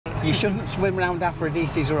You shouldn't swim round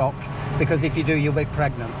Aphrodite's rock, because if you do, you'll be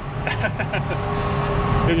pregnant.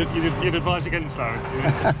 You'd advise against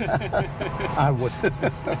that? I would.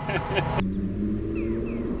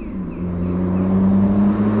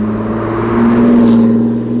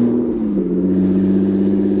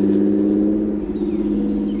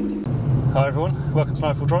 Hi everyone, welcome to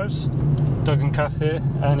Nightfall.Drives. Doug and Kath here,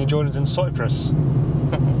 and you're joining us in Cyprus.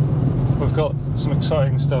 We've got some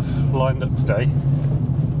exciting stuff lined up today,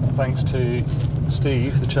 thanks to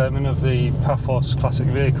Steve, the chairman of the Paphos Classic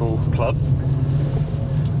Vehicle Club,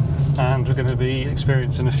 and we're going to be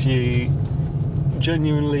experiencing a few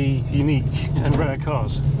genuinely unique and rare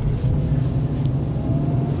cars.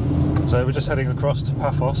 So we're just heading across to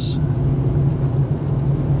Paphos,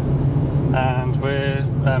 and we're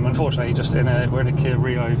unfortunately just we're in a Kia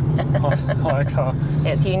Rio hire car.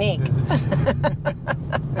 It's unique.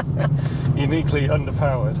 Uniquely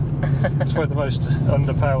underpowered. It's probably the most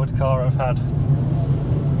underpowered car I've had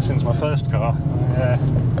since my first car,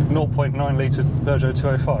 0.9 litre Peugeot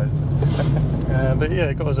 205. But yeah,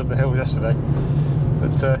 it got us up the hill yesterday.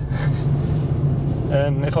 But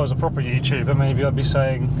if I was a proper YouTuber, maybe I'd be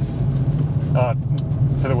saying,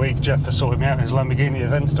 for the week, Jeff for sorting me out in his Lamborghini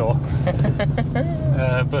Aventador.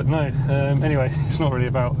 But no, anyway, it's not really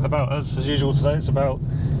about us as usual today. It's about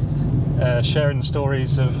sharing the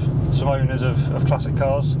stories of some owners of classic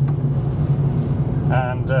cars,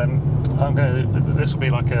 and this will be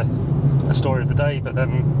like a story of the day, but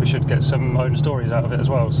then we should get some own stories out of it as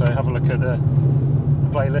well. So have a look at the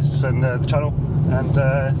playlists and the channel,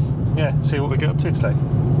 and yeah, see what we get up to today.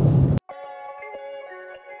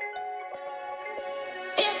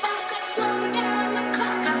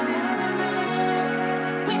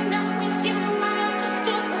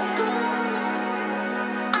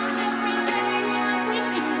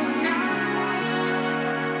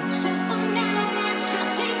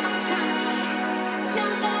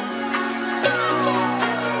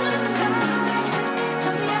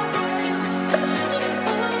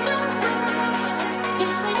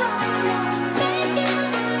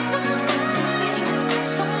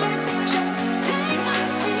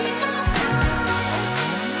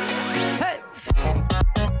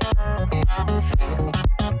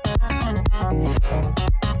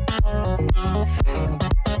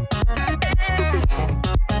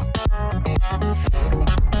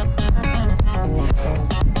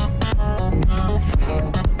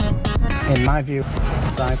 In my view,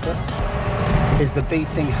 Cyprus is the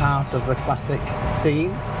beating heart of the classic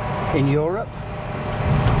scene in Europe,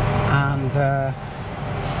 and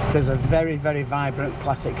there's a very, very vibrant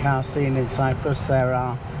classic car scene in Cyprus. There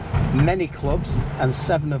are many clubs, and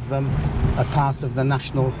 7 of them are part of the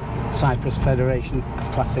National Cyprus Federation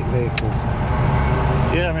of Classic Vehicles.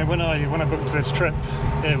 Yeah, I mean, when I booked this trip,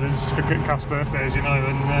 it was for Kath's birthday, as you know,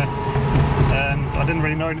 and I didn't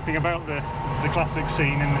really know anything about the classic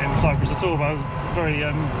scene in Cyprus at all, but I was very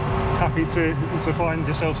happy to find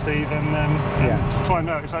yourself, Steve, and to find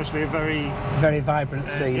out it's actually a very vibrant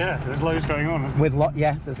scene. Yeah, there's loads going on, isn't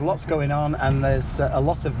there? There's lots going on, and there's a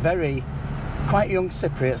lot of quite young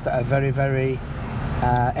Cypriots that are very, very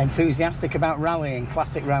enthusiastic about rallying,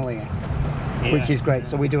 classic rallying, which is great.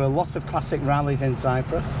 So we do a lot of classic rallies in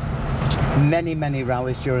Cyprus, many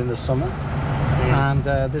rallies during the summer, and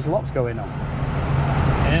there's lots going on.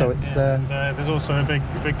 So it's there's also a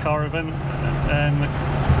big car event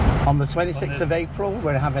on the 26th of April.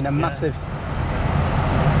 We're having a massive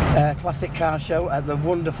classic car show at the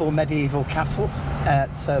wonderful medieval castle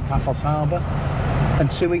at Paphos Harbour, and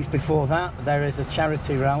 2 weeks before that there is a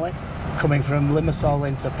charity rally coming from Limassol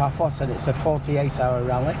into Paphos, and it's a 48-hour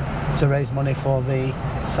rally to raise money for the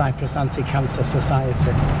Cyprus Anti-Cancer Society.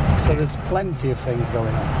 So there's plenty of things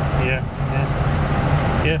going on.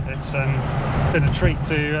 Yeah, it's been a treat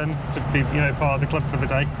to be part of the club for the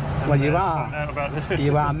day. And, well, you are.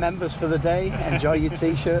 You are members for the day. Enjoy your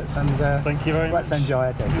t-shirts, and thank you very much. Let's enjoy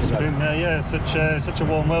our day together. It's been such a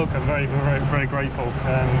warm welcome. Very grateful.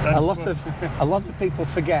 A lot of people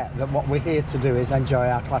forget that what we're here to do is enjoy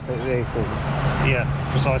our classic vehicles. Yeah,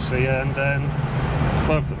 precisely. And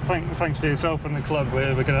well, thanks to yourself and the club,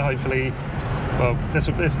 we're going to hopefully. Well, this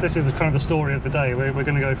is kind of the story of the day. We're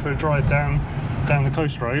going to go for a drive down the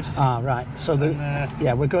coast road. Right. So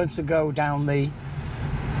we're going to go down the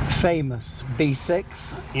famous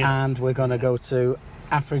B6, and we're going to go to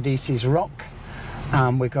Aphrodite's Rock,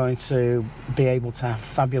 and we're going to be able to have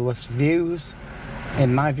fabulous views.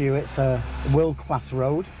 In my view, it's a world-class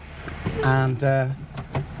road, and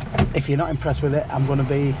if you're not impressed with it, I'm going to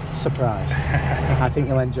be surprised. I think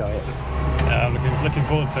you'll enjoy it. Yeah, I'm looking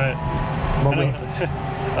forward to it.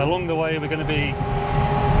 Along the way, we're going to be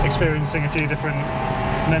experiencing a few different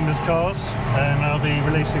members' cars, and I'll be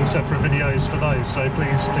releasing separate videos for those. So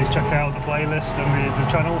please check out the playlist and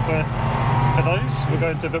the channel for those. We'll go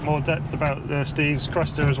into a bit more depth about Steve's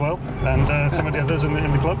Cresta as well, and some of the others in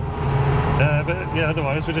the club. But yeah,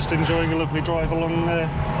 otherwise we're just enjoying a lovely drive along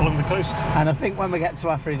the coast. And I think when we get to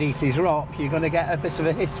Aphrodite's Rock, you're going to get a bit of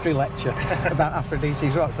a history lecture about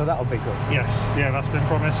Aphrodite's Rock, so that'll be good. Yes, yeah, that's been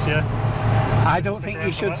promised. Yeah. I don't think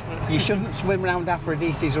you shouldn't swim around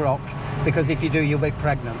Aphrodite's Rock, because if you do, you'll be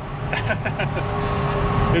pregnant.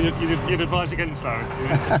 You'd advise against that?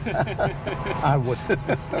 I would.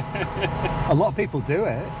 A lot of people do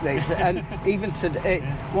it. And even today,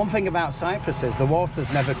 one thing about Cyprus is the water's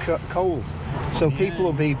never cold, so people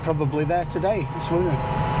will be probably there today swimming.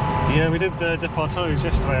 Yeah, we did dip our toes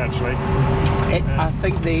yesterday actually. I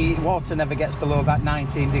think the water never gets below about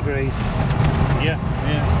 19 degrees. Yeah.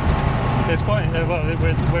 It's quite well.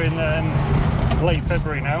 We're in late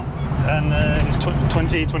February now, and it's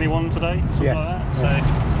 2021 today, something like that.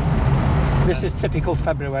 So this is typical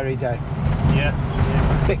February day. Yeah.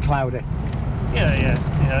 Bit cloudy. Yeah.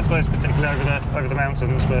 I suppose particularly over the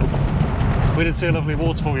mountains, but we did see a lovely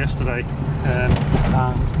waterfall yesterday.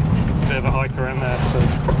 Bit of a hike around there.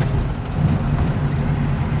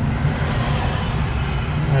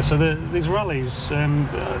 So these rallies,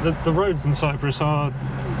 the roads in Cyprus are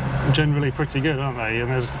generally pretty good, aren't they?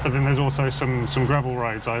 And there's also some gravel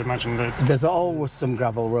roads, I imagine. There's always some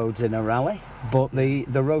gravel roads in a rally, but the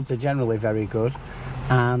roads are generally very good,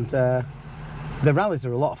 and the rallies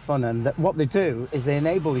are a lot of fun. And what they do is they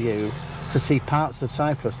enable you to see parts of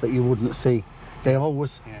Cyprus that you wouldn't see. They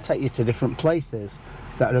always take you to different places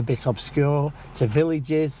that are a bit obscure, to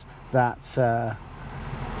villages that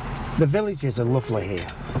the villages are lovely here.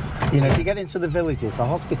 You know, if you get into the villages, the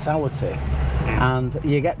hospitality, and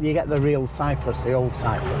you get the real Cyprus, the old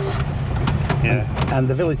Cyprus. Yeah. And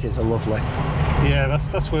the villages are lovely. Yeah,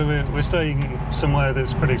 that's where we're staying, somewhere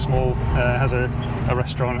that's pretty small, has a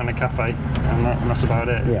restaurant and a cafe, and that's about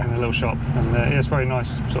it. Yeah. And a little shop, and it's a very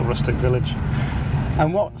nice sort of rustic village.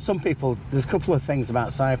 And what some people, there's a couple of things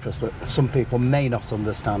about Cyprus that some people may not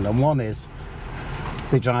understand, and one is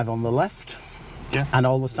they drive on the left, and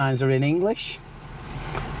all the signs are in English.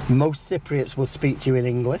 Most Cypriots will speak to you in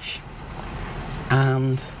English,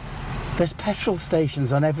 and there's petrol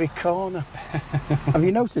stations on every corner. Have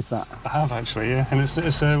you noticed that? I have actually, yeah. And it's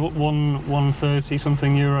 130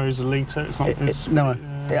 something euros a litre. It's not.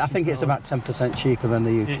 I think it's about 10% cheaper than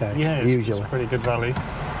the UK. Usually. It's a pretty good value.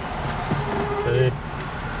 So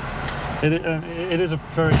it is a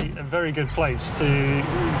very good place to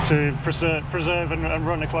preserve and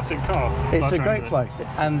run a classic car. It's a great place,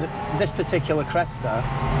 and this particular Cresta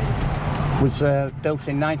was built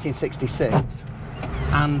in 1966,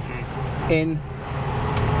 and in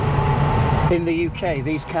the UK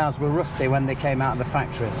these cars were rusty when they came out of the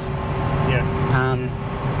factories. Yeah. And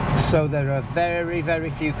so there are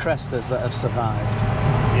very few Crestas that have survived.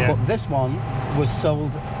 Yeah. But this one was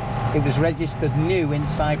sold. It was registered new in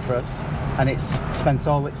Cyprus, and it's spent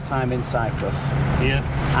all its time in Cyprus. Yeah.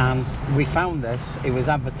 And we found this. It was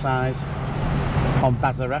advertised on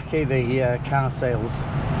Maseratis, the car sales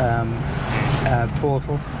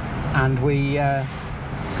portal, and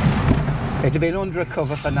it had been under a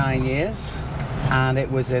cover for 9 years, and it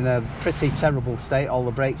was in a pretty terrible state. All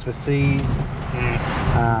the brakes were seized.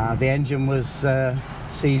 The engine was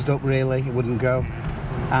seized up, really. It wouldn't go.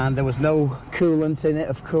 And there was no coolant in it,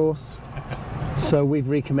 of course. So we've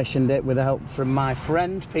recommissioned it with the help from my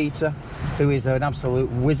friend Peter, who is an absolute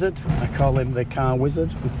wizard. I call him the car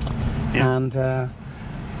wizard. Yeah. And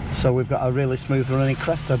so we've got a really smooth running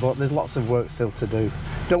Cresta, but there's lots of work still to do.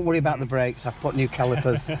 Don't worry about the brakes. I've put new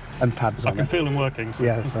calipers and pads on. I can feel them working. So.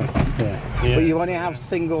 Yeah, but you only have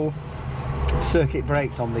single circuit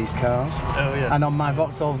brakes on these cars. Oh yeah. And on my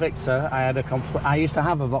Vauxhall Victor, I used to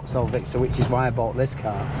have a Vauxhall Victor, which is why I bought this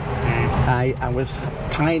car. I was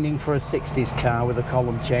pining for a 60s car with a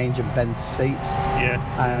column change and Benz seats. Yeah.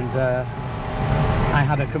 And I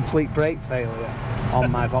had a complete brake failure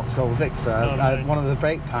on my Vauxhall Victor. One of the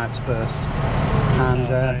brake pipes burst.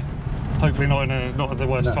 And hopefully not at the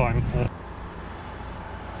worst time.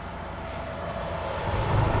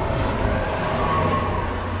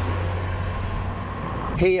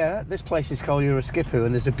 Here, this place is called Euroskipu,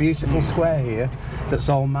 and there's a beautiful square here that's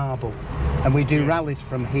all marble, and we do rallies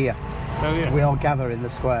from here. Oh yeah. We all gather in the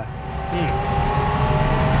square.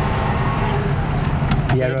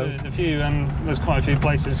 So a few, and there's quite a few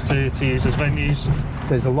places to use as venues.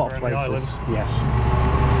 There's a lot of places. Yes.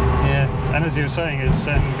 Yeah, and as you were saying, it's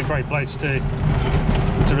a great place to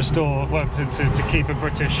to restore, well, to keep a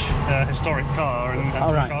British historic car and to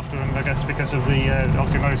look after them, I guess, because of the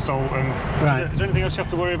obviously no salt. And is there anything else you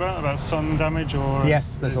have to worry about sun damage or?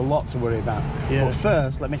 Yes, there's a lot to worry about. Yeah. But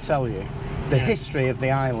first, let me tell you, the history of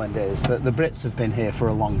the island is that the Brits have been here for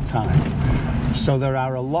a long time. So there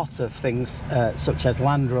are a lot of things, such as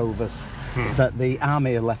Land Rovers, that the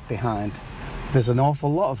army are left behind. There's an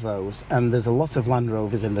awful lot of those, and there's a lot of Land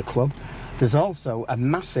Rovers in the club. There's also a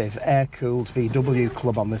massive air-cooled VW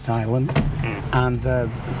club on this island, and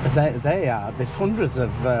there's hundreds of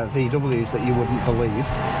VWs that you wouldn't believe.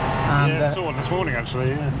 And, I saw one this morning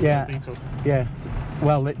actually. Yeah.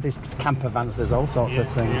 Well, there's camper vans. There's all sorts of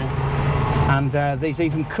things. Yeah. And there's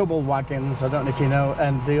even Kubel wagons. I don't know if you know.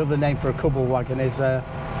 And the other name for a Kubel wagon is a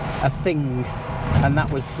thing, and that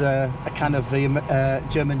was a kind of the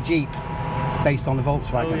German Jeep, based on a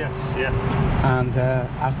Volkswagen. Oh yes, yeah. And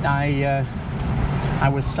I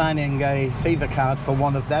was signing a FIVA card for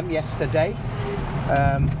one of them yesterday,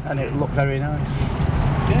 and it looked very nice.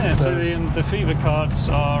 Yeah. So the FIVA cards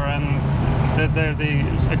are they're the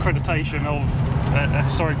accreditation of a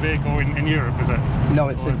historic vehicle in Europe, is it? No,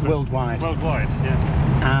 it's worldwide. Worldwide,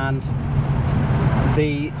 yeah. And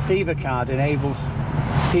the FIVA card enables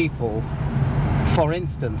people, for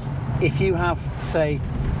instance, if you have, say,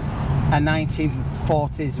 a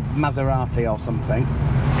 1940s Maserati or something,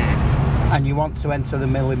 and you want to enter the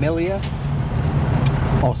Mille Miglia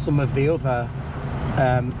or some of the other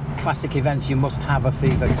classic events, you must have a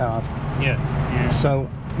FIVA card. Yeah. So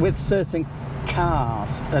with certain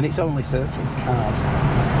cars, and it's only certain cars,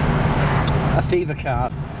 a FIVA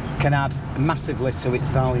card can add massively to its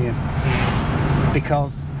value,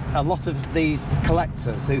 because a lot of these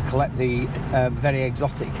collectors who collect the very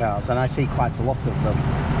exotic cars, and I see quite a lot of them,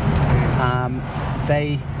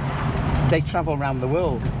 they travel around the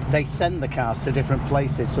world. They send the cars to different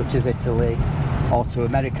places, such as Italy or to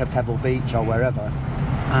America, Pebble Beach or wherever,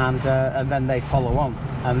 and then they follow on,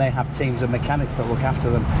 and they have teams of mechanics that look after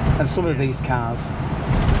them. And some of these cars,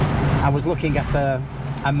 I was looking at a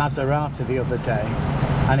Maserati the other day,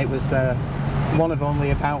 and it was one of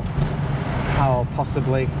only about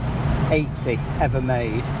possibly 80 ever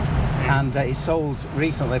made, and it sold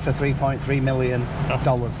recently for $3.3 million.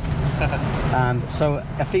 And so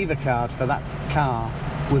a FIVA card for that car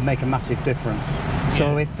would make a massive difference.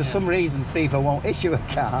 So if for some reason FIVA won't issue a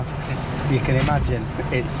card, you can imagine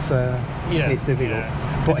it's difficult.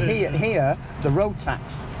 Yeah. But here the road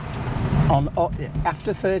tax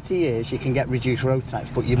after 30 years you can get reduced road tax,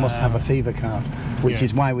 but you must have a FIVA card, which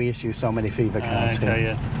is why we issue so many FIVA cards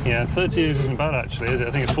here. Yeah. 30 years isn't bad actually, is it?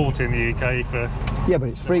 I think it's 40 in the UK for. Yeah, but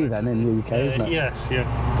it's free then in the UK, isn't it? Yes, yeah.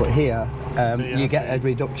 But here you get a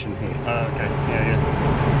reduction here. Okay.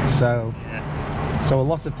 Yeah. So a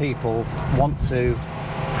lot of people want to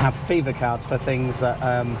have FIVA cards for things that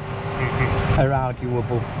are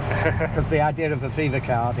arguable, because the idea of a FIVA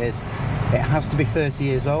card is it has to be 30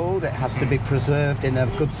 years old, it has to be preserved in a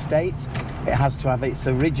good state, it has to have its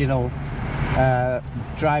original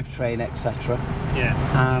drivetrain, etc.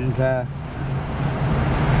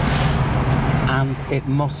 And it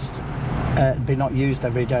must be not used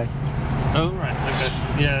every day. Oh right,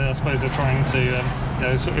 okay. Yeah, I suppose they're trying to,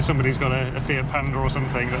 if somebody's got a Fiat Panda or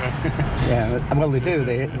something. Yeah, well they do.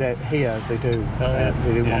 They do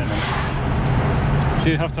want them. Do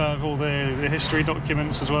you have to have all the history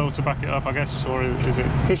documents as well to back it up, I guess, or is it?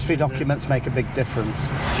 History documents make a big difference.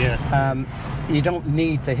 Yeah. You don't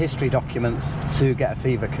need the history documents to get a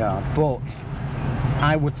FIVA card, but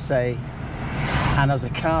I would say, and as a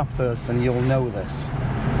car person you'll know this,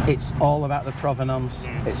 it's all about the provenance,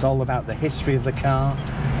 it's all about the history of the car,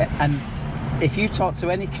 and if you talk to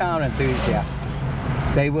any car enthusiast,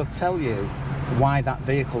 they will tell you why that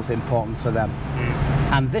vehicle's important to them.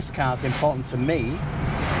 And this car's important to me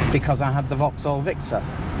because I had the Vauxhall Victor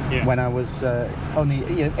when I was only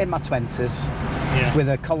in my 20s, with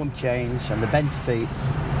a column change and the bench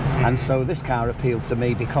seats, and so this car appealed to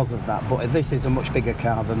me because of that. But this is a much bigger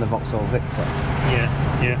car than the Vauxhall Victor.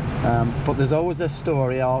 But there's always a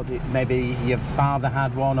story, or maybe your father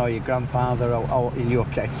had one, or your grandfather, or in your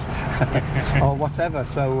case, or whatever.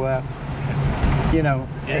 So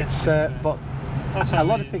it's but a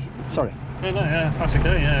lot of people. Sorry. Yeah, that's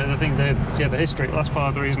okay. Yeah, I think the history. That's part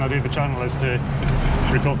of the reason I do the channel, is to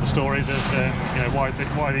record the stories of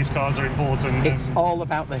why these cars are important. It's all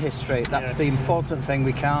about the history. That's the important thing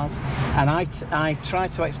with cars. And I try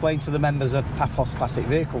to explain to the members of Paphos Classic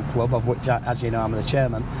Vehicle Club, of which, as you know, I'm the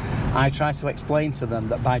chairman. I try to explain to them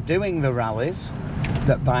that by doing the rallies,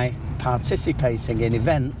 that by participating in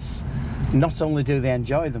events, not only do they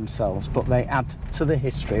enjoy themselves, but they add to the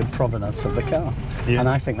history and provenance of the car. Yeah. And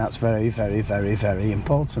I think that's very, very, very, very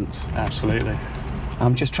important. Absolutely.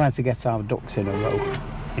 I'm just trying to get our ducks in a row,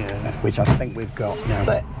 which I think we've got now.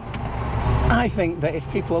 But I think that if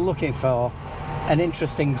people are looking for an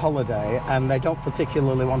interesting holiday and they don't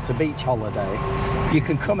particularly want a beach holiday, you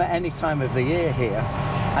can come at any time of the year here,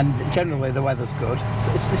 and generally the weather's good.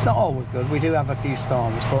 So it's not always good, we do have a few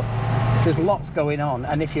storms, but there's lots going on.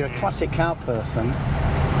 And if you're a classic car person,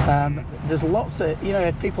 there's lots of, you know,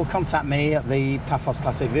 if people contact me at the Paphos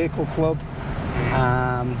Classic Vehicle Club,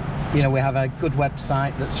 you know, we have a good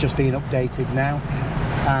website that's just being updated now,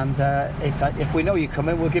 and if we know you're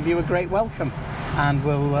coming, we'll give you a great welcome, and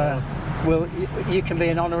you can be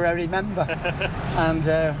an honorary member, and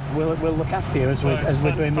we'll look after you as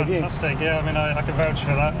we're doing with you. Fantastic, yeah. I mean, I can vouch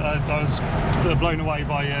for that. I was blown away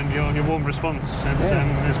by your warm response.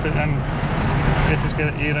 It's been, and this is,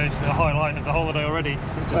 you know, a highlight of the holiday already.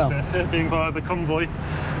 Just being part of the convoy.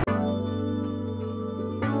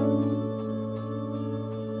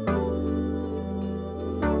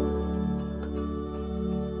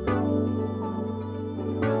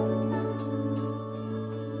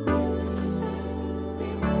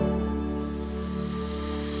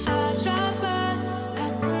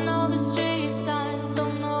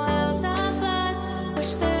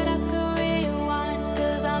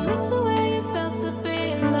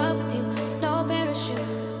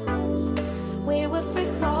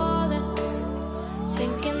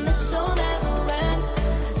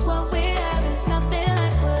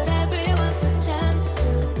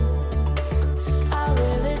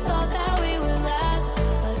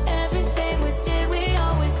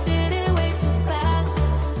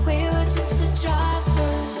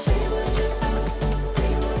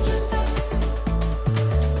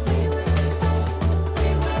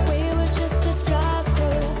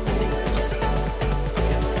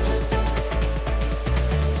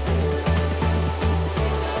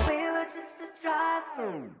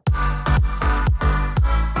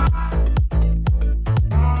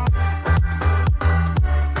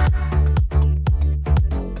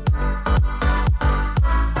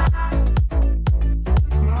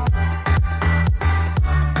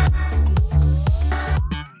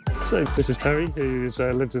 So this is Terry, who's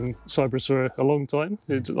lived in Cyprus for a long time.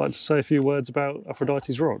 Who'd like to say a few words about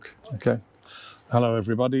Aphrodite's rock. Okay. Hello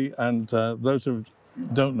everybody, and those who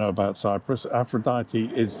don't know about Cyprus, Aphrodite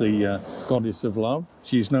is the goddess of love.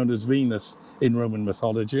 She's known as Venus in Roman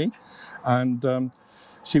mythology, and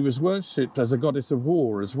she was worshipped as a goddess of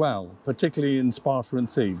war as well, particularly in Sparta and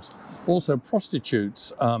Thebes. Also,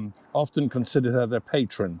 prostitutes often considered her their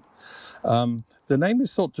patron. The name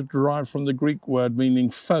is thought to derive from the Greek word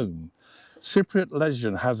meaning foam. Cypriot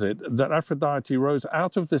legend has it that Aphrodite rose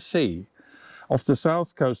out of the sea off the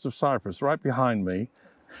south coast of Cyprus, right behind me,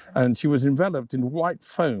 and she was enveloped in white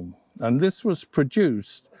foam. And this was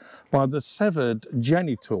produced by the severed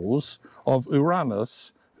genitals of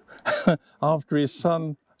Uranus after his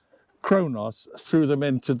son Kronos threw them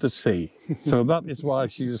into the sea. So that is why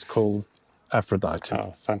she is called Aphrodite.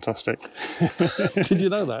 Oh, fantastic. Did you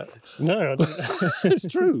know that? No, I didn't. It's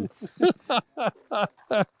true.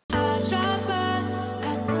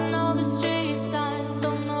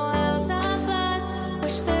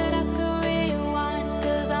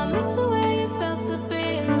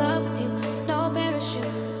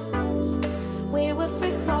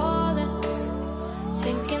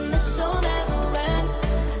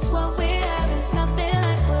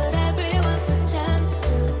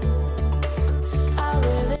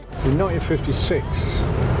 In 1956,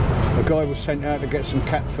 a guy was sent out to get some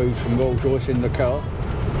cat food from Rolls-Royce in the car,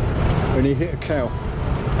 and he hit a cow.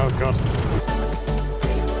 Oh God.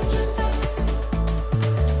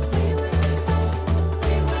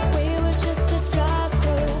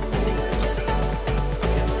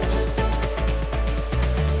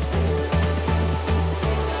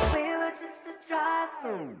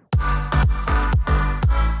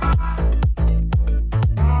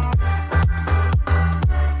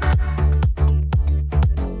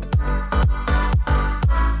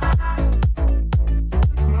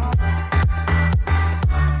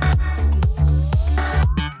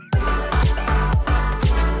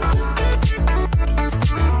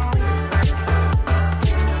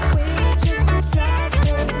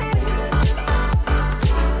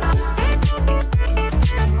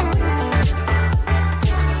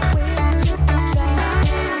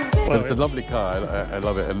 It's a lovely car, I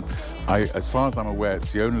love it, and as far as I'm aware,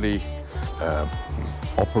 it's the only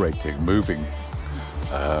operating, moving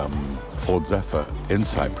Ford Zephyr in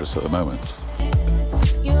Cyprus at the moment.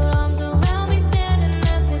 Your arms around me, standing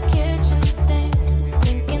at the kitchen sink,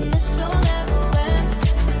 thinking this will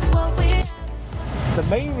The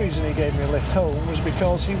main reason he gave me a lift home was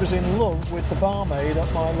because he was in love with the barmaid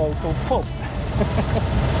at my local pub.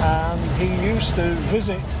 And he used to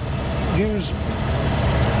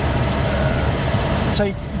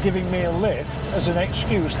take giving me a lift as an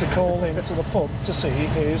excuse to call into the pub to see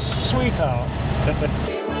his sweetheart.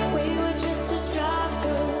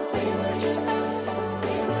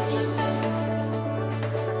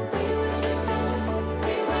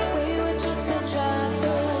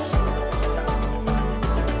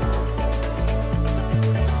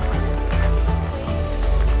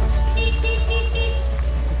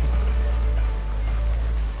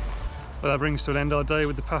 Well, that brings to an end our day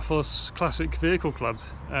with the Paphos Classic Vehicle Club.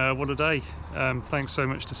 What a day. Thanks so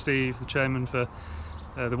much to Steve, the chairman, for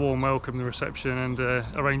the warm welcome, the reception, and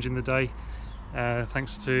arranging the day.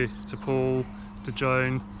 Thanks to Paul, to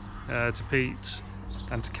Joan, to Pete,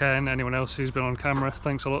 and to Ken, anyone else who's been on camera.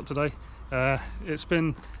 Thanks a lot today. It's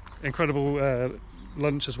been incredible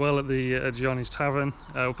lunch as well at the Yianni's Tavern.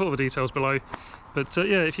 We'll put all the details below. But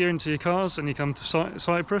yeah, if you're into your cars and you come to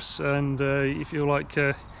Cyprus and you feel like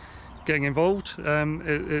getting involved,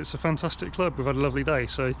 it's a fantastic club. We've had a lovely day,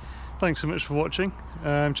 so thanks so much for watching.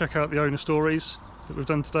 Check out the owner stories that we've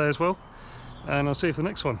done today as well, and I'll see you for the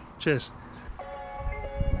next one. Cheers.